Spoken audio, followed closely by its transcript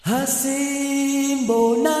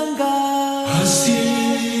Hasimbonanga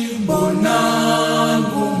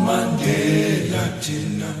Mandela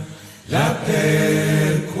thina laphe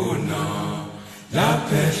khona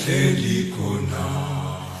laphe hleli khona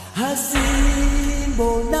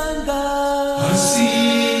Hasimbonanga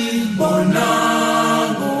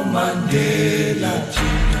Mandela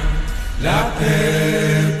thina laphe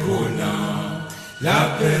khona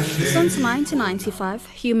laphe hleli. Since 1995,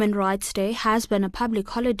 Human Rights Day has been a public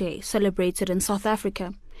holiday celebrated in South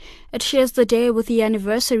Africa. It shares the day with the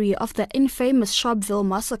anniversary of the infamous Sharpeville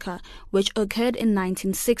massacre, which occurred in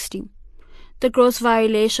 1960. The gross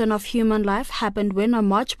violation of human life happened when a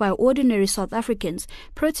march by ordinary South Africans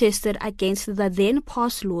protested against the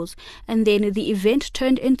then-passed laws, and then the event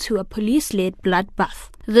turned into a police-led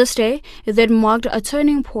bloodbath. This day then marked a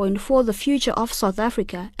turning point for the future of South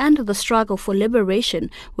Africa and the struggle for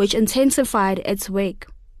liberation, which intensified its wake.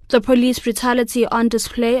 The police brutality on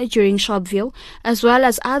display during Sharpeville, as well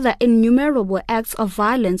as other innumerable acts of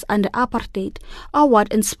violence under apartheid, are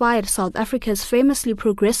what inspired South Africa's famously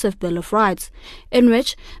progressive Bill of Rights, in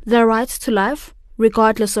which the right to life,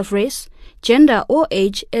 regardless of race, gender or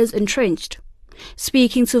age, is entrenched.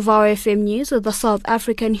 Speaking to VOW FM News, the South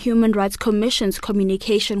African Human Rights Commission's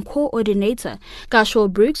communication coordinator,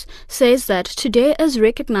 Gauteng Province, says that today is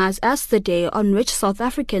recognized as the day on which South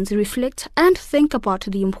Africans reflect and think about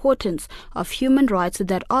the importance of human rights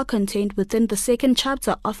that are contained within the second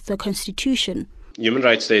chapter of the Constitution. Human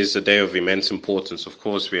Rights Day is a day of immense importance. Of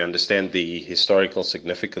course, we understand the historical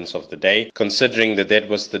significance of the day, considering that that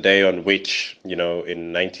was the day on which, in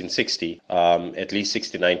 1960, at least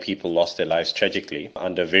 69 people lost their lives tragically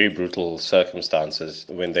under very brutal circumstances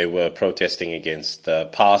when they were protesting against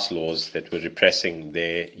past laws that were repressing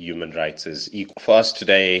their human rights as equal. For us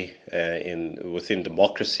today, within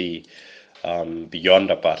democracy, beyond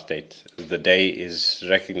apartheid, the day is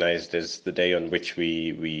recognized as the day on which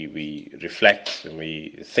we reflect and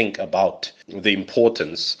we think about the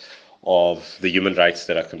importance of the human rights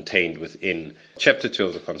that are contained within Chapter 2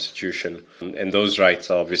 of the Constitution. And those rights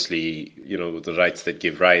are obviously, the rights that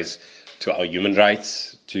give rise to our human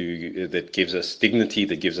rights, that gives us dignity,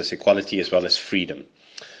 that gives us equality, as well as freedom.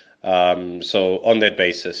 So on that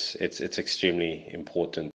basis, it's extremely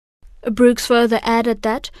important. Brooks further added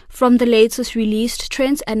that, from the latest released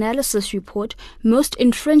Trends Analysis report, most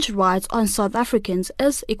infringed rights on South Africans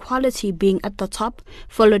is equality being at the top,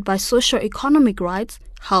 followed by socio-economic rights,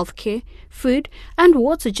 healthcare, food and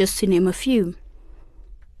water, just to name a few.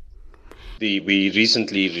 We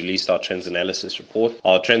recently released our Trends Analysis report.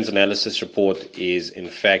 Our Trends Analysis report is, in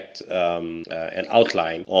fact, an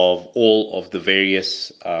outline of all of the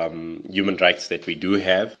various human rights that we do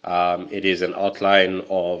have. It is an outline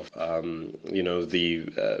of,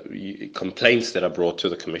 the complaints that are brought to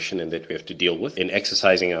the Commission and that we have to deal with in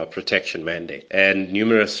exercising our protection mandate. And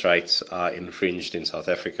numerous rights are infringed in South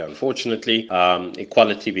Africa, unfortunately.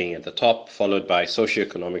 Equality being at the top, followed by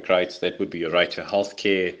socioeconomic rights. That would be your right to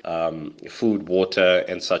healthcare, food, water,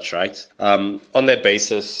 and such rights. On that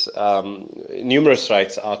basis, numerous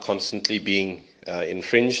rights are constantly being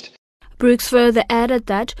infringed. Brooks further added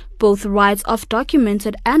that both rights of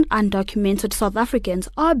documented and undocumented South Africans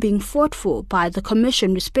are being fought for by the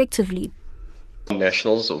Commission, respectively.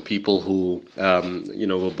 Nationals or people who,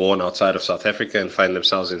 were born outside of South Africa and find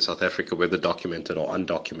themselves in South Africa, whether documented or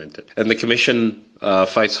undocumented. And the Commission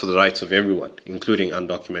fights for the rights of everyone, including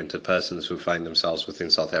undocumented persons who find themselves within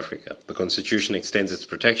South Africa. The Constitution extends its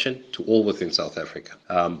protection to all within South Africa,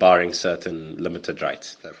 barring certain limited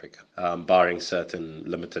rights.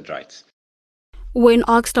 When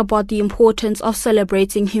asked about the importance of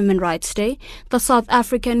celebrating Human Rights Day, the South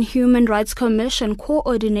African Human Rights Commission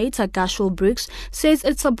coordinator Gauteng Province says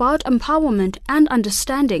it's about empowerment and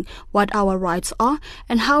understanding what our rights are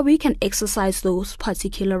and how we can exercise those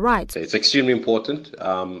particular rights. It's extremely important.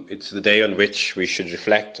 It's the day on which we should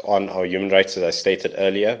reflect on our human rights, as I stated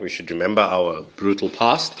earlier. We should remember our brutal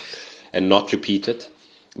past and not repeat it.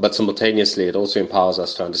 But simultaneously, it also empowers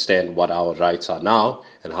us to understand what our rights are now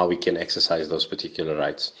and how we can exercise those particular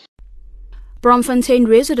rights. Braamfontein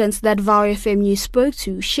residents that VOW FM News spoke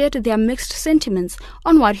to shared their mixed sentiments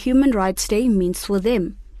on what Human Rights Day means for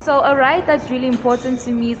them. So a right that's really important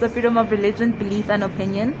to me is the freedom of religion, belief and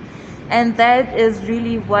opinion. And that is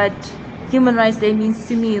really what Human Rights Day means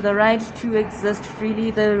to me. The right to exist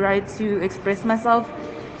freely, the right to express myself.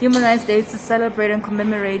 Human Rights Day is to celebrate and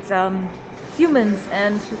commemorate humans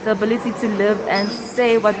and the ability to live and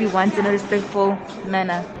say what we want in a respectful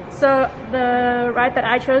manner. So the right that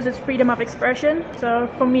I chose is freedom of expression. So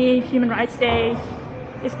for me, Human Rights Day,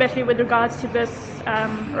 especially with regards to this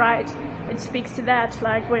right, it speaks to that,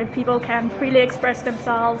 like where people can freely express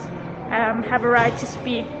themselves, have a right to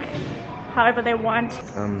speak however they want.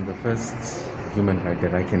 The first human right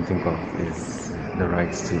that I can think of is the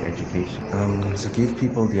rights to education. To give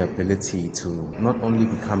people the ability to not only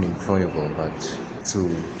become employable, but to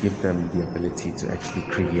give them the ability to actually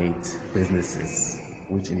create businesses,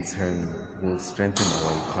 which in turn will strengthen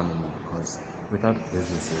our economy, because without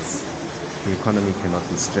businesses, the economy cannot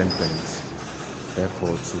be strengthened.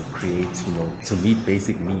 Therefore, to create, to meet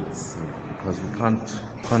basic needs, because we can't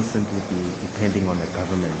constantly be depending on a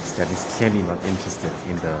government that is clearly not interested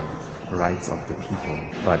in the rights of the people,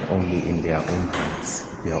 but only in their own rights,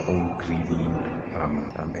 their own greedy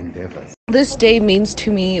endeavors. This day means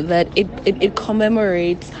to me that it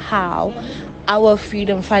commemorates how our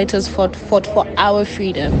freedom fighters fought for our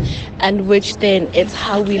freedom, and which then it's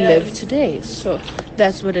how we live today. So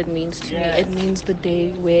that's what it means to me. It means the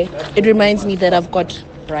day where it reminds me that I've got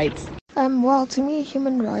rights. Well, to me,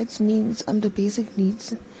 human rights means the basic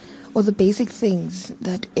needs or the basic things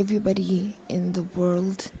that everybody in the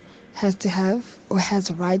world has to have or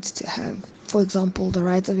has rights to have. For example, the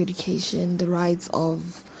rights of education, the rights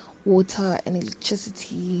of water and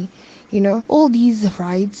electricity, all these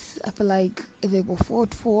rights, I feel like they were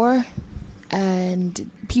fought for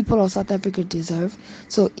and people of South Africa deserve.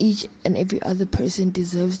 So each and every other person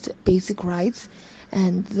deserves basic rights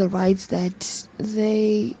and the rights that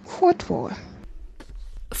they fought for.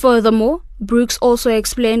 Furthermore, Brooks also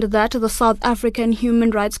explained that the South African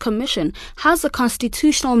Human Rights Commission has a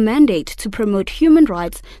constitutional mandate to promote human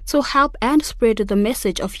rights, to help and spread the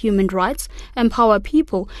message of human rights, empower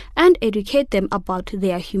people, and educate them about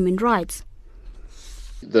their human rights.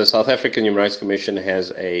 The South African Human Rights Commission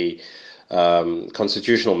has a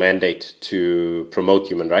constitutional mandate to promote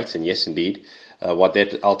human rights, and yes, indeed. What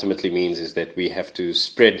that ultimately means is that we have to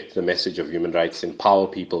spread the message of human rights, empower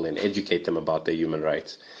people, and educate them about their human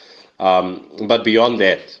rights. But beyond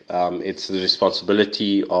that, it's the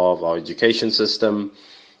responsibility of our education system,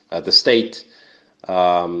 the state,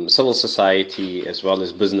 civil society, as well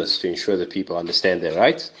as business to ensure that people understand their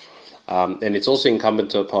rights. And it's also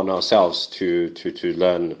incumbent upon ourselves to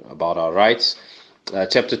learn about our rights.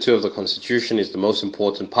 Chapter 2 of the Constitution is the most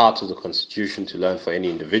important part of the Constitution to learn for any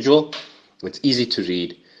individual. It's easy to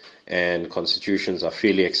read, and constitutions are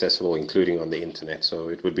freely accessible, including on the internet. So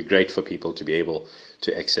it would be great for people to be able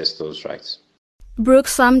to access those rights.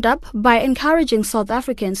 Brooks summed up by encouraging South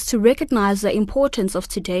Africans to recognize the importance of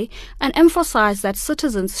today and emphasize that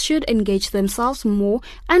citizens should engage themselves more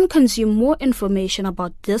and consume more information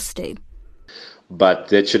about this day. But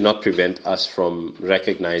that should not prevent us from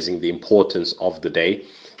recognizing the importance of the day.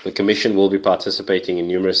 The Commission will be participating in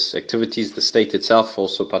numerous activities. The state itself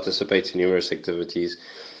also participates in numerous activities.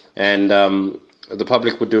 And the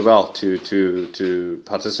public would do well to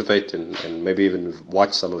participate and maybe even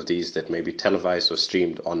watch some of these that may be televised or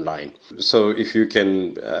streamed online. So if you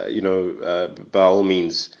can, by all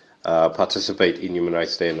means, participate in Human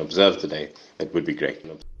Rights Day and observe the day, that would be great.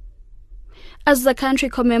 As the country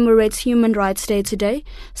commemorates Human Rights Day today,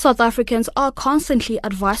 South Africans are constantly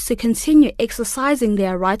advised to continue exercising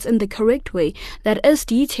their rights in the correct way that is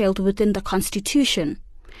detailed within the Constitution.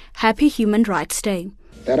 Happy Human Rights Day.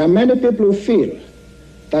 There are many people who feel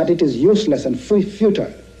that it is useless and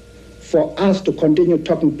futile for us to continue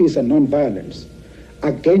talking peace and non-violence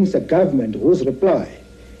against a government whose reply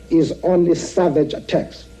is only savage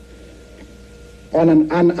attacks on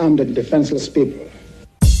an unarmed and defenseless people.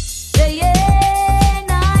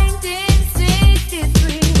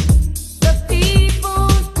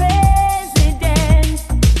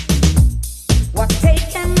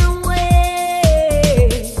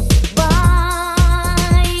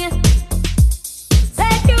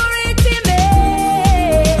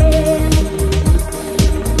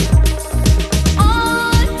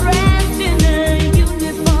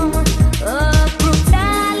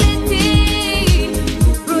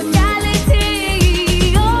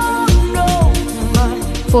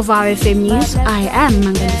 For VOW FM News, I am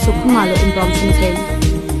Mmangaliso Khumalo in Gauteng.